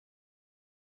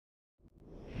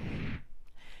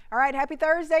All right, happy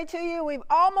Thursday to you. We've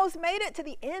almost made it to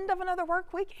the end of another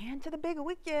work week and to the big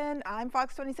weekend. I'm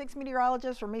Fox 26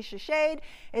 meteorologist Ramisha Shade.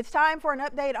 It's time for an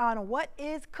update on what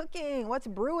is cooking, what's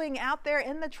brewing out there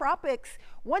in the tropics.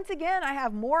 Once again, I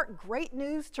have more great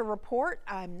news to report.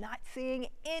 I'm not seeing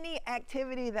any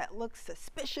activity that looks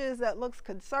suspicious, that looks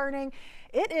concerning.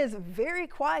 It is very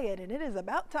quiet, and it is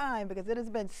about time because it has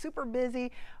been super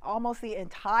busy almost the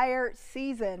entire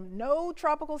season. No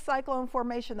tropical cyclone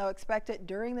formation, though, expected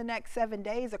during the next 7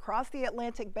 days across the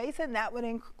Atlantic Basin. That would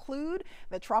include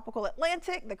the tropical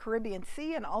Atlantic, the Caribbean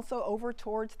Sea, and also over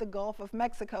towards the Gulf of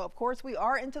Mexico. Of course, we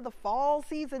are into the fall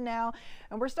season now,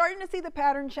 and we're starting to see the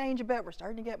pattern change a bit. We're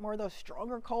starting to get more of those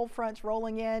stronger cold fronts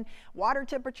rolling in. Water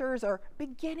temperatures are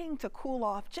beginning to cool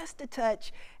off just a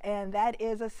touch, and that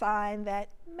is a sign that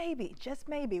maybe, just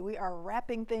maybe, we are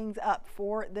wrapping things up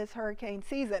for this hurricane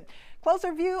season.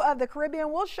 Closer view of the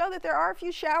Caribbean will show that there are a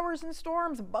few showers and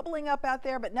storms bubbling up out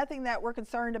there, but nothing that we're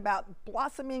concerned about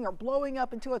blossoming or blowing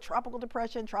up into a tropical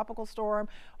depression, tropical storm,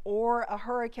 or a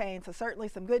hurricane. So certainly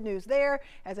some good news there.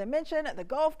 As I mentioned, the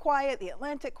Gulf quiet, the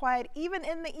Atlantic quiet, even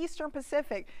in the Eastern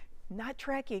Pacific, not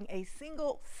tracking a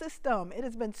single system. It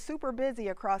has been super busy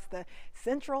across the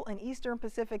Central and Eastern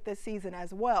Pacific this season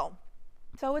as well.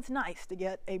 So it's nice to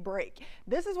get a break.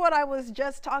 This is what I was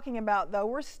just talking about, though.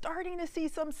 We're starting to see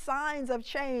some signs of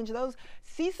change. Those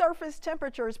sea surface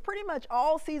temperatures pretty much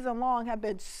all season long have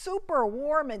been super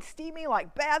warm and steamy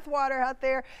like bath water out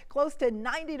there, close to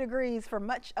 90 degrees for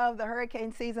much of the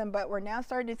hurricane season. But we're now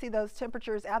starting to see those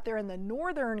temperatures out there in the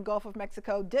northern Gulf of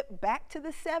Mexico dip back to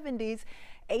the 70s.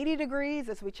 80 degrees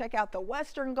as we check out the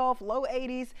western Gulf, low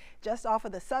 80s just off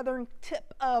of the southern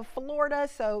tip of Florida.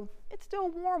 So it's still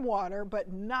warm water,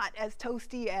 but not as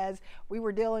toasty as we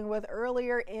were dealing with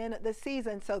earlier in the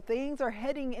season. So things are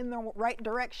heading in the right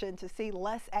direction to see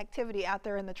less activity out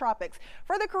there in the tropics.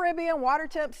 For the Caribbean, water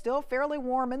temp still fairly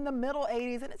warm in the middle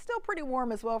 80s, and it's still pretty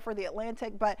warm as well for the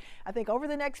Atlantic. But I think over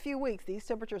the next few weeks, these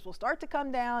temperatures will start to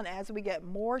come down as we get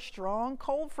more strong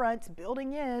cold fronts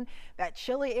building in. That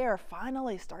chilly air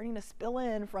finally starting to spill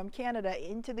in from Canada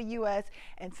into the U.S.,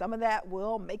 and some of that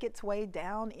will make its way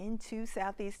down into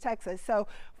southeast Texas. So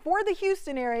for the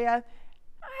Houston area,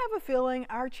 I have a feeling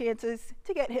our chances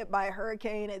to get hit by a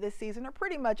hurricane this season are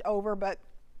pretty much over, but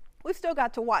we've still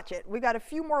got to watch it. We've got a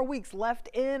few more weeks left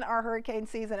in our hurricane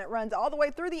season. It runs all the way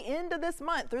through the end of this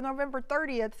month, through November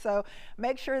 30th. So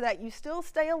make sure that you still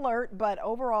stay alert, but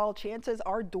overall chances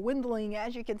are dwindling.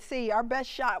 As you can see, our best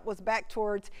shot was back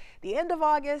towards the end of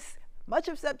August, much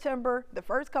of September, the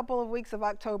first couple of weeks of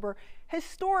October.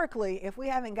 Historically, if we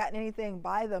haven't gotten anything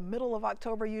by the middle of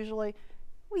October, we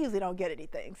usually don't get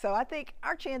anything. So I think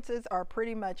our chances are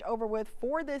pretty much over with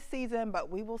for this season, but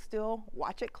we will still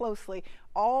watch it closely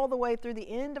all the way through the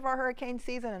end of our hurricane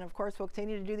season. And of course, we'll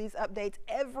continue to do these updates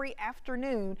every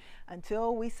afternoon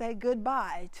until we say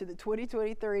goodbye to the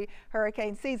 2023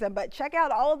 hurricane season. But check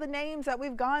out all of the names that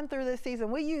we've gone through this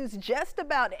season. We use just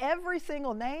about every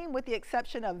single name with the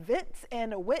exception of Vince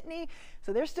and Whitney.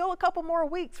 So there's still a couple more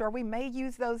weeks where we may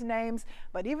use those names,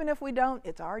 but even if we don't,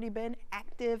 it's already been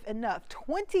active enough.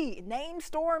 20 named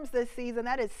storms this season.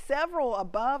 That is several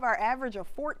above our average of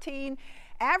 14.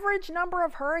 Average number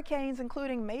of hurricanes,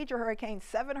 including major hurricanes,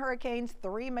 7 hurricanes,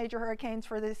 3 major hurricanes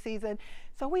for this season.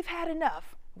 So we've had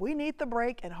enough. We need the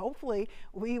break, and hopefully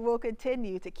we will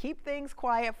continue to keep things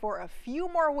quiet for a few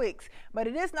more weeks. But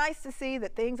it is nice to see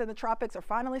that things in the tropics are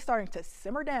finally starting to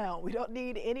simmer down. We don't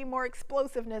need any more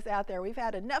explosiveness out there. We've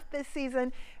had enough this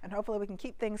season, and hopefully we can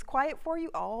keep things quiet for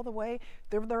you all the way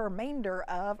through the remainder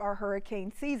of our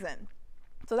hurricane season.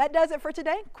 So that does it for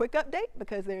today. Quick update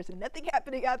because there's nothing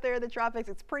happening out there in the tropics.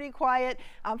 It's pretty quiet.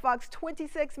 I'm Fox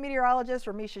 26 meteorologist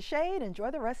Ramisha Shade.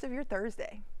 Enjoy the rest of your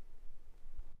Thursday.